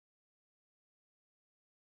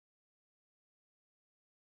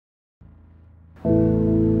You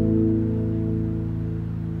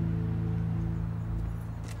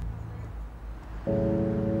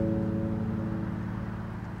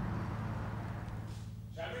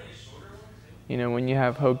know, when you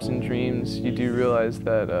have hopes and dreams, you do realize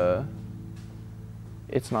that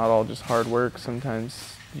it's not all just hard work.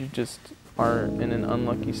 Sometimes you just are in an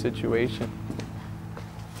unlucky situation.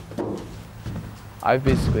 I've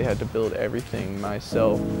basically had to build everything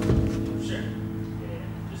myself. Sure. Yeah.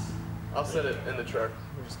 I'll set it in the truck.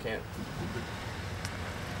 We just can't.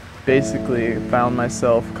 Basically found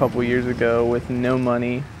myself a couple years ago with no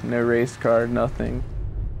money, no race car, nothing.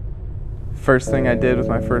 First thing I did with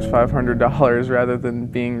my first $500, rather than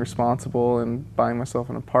being responsible and buying myself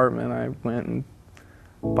an apartment, I went and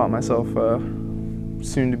bought myself a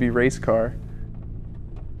soon-to-be race car.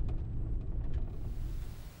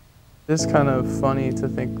 It's kind of funny to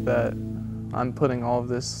think that I'm putting all of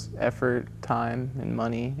this effort, time, and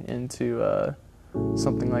money into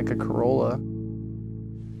something like a Corolla.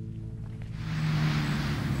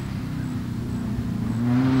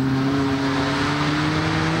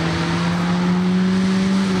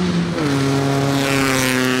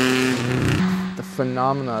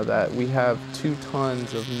 Phenomena that we have 2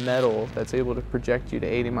 tons of metal that's able to project you to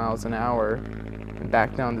 80 miles an hour and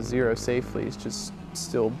back down to 0 safely is just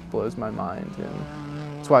still blows my mind, and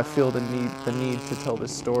that's why I feel the need to tell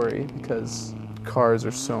this story, because cars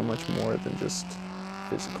are so much more than just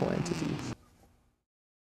physical entities.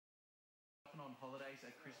 On holidays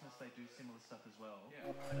at Christmas, they do similar stuff as well.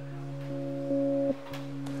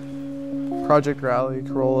 Project Rally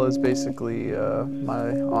Corolla is basically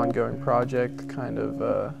my ongoing project, kind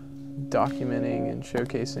of documenting and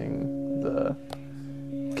showcasing the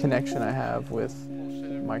connection I have with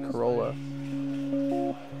my Corolla.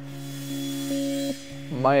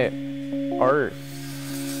 My art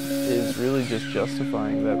is really just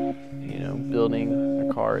justifying that, you know, building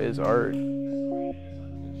a car is art.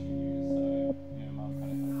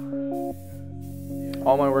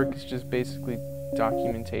 All my work is just basically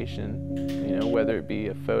documentation, you know, whether it be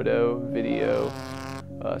a photo, video,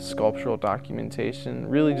 sculptural documentation,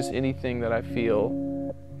 really just anything that I feel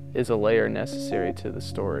is a layer necessary to the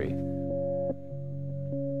story.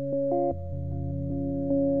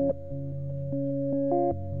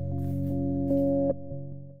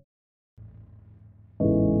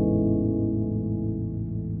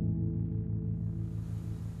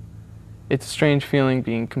 It's a strange feeling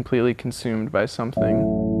being completely consumed by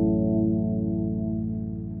something.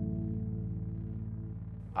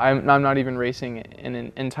 I'm not even racing in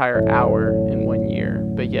an entire hour in 1 year,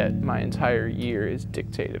 but yet my entire year is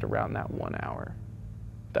dictated around that 1 hour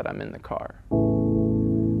that I'm in the car.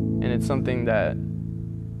 And it's something that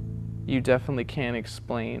you definitely can't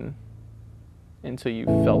explain until you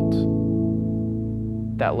felt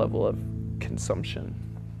that level of consumption.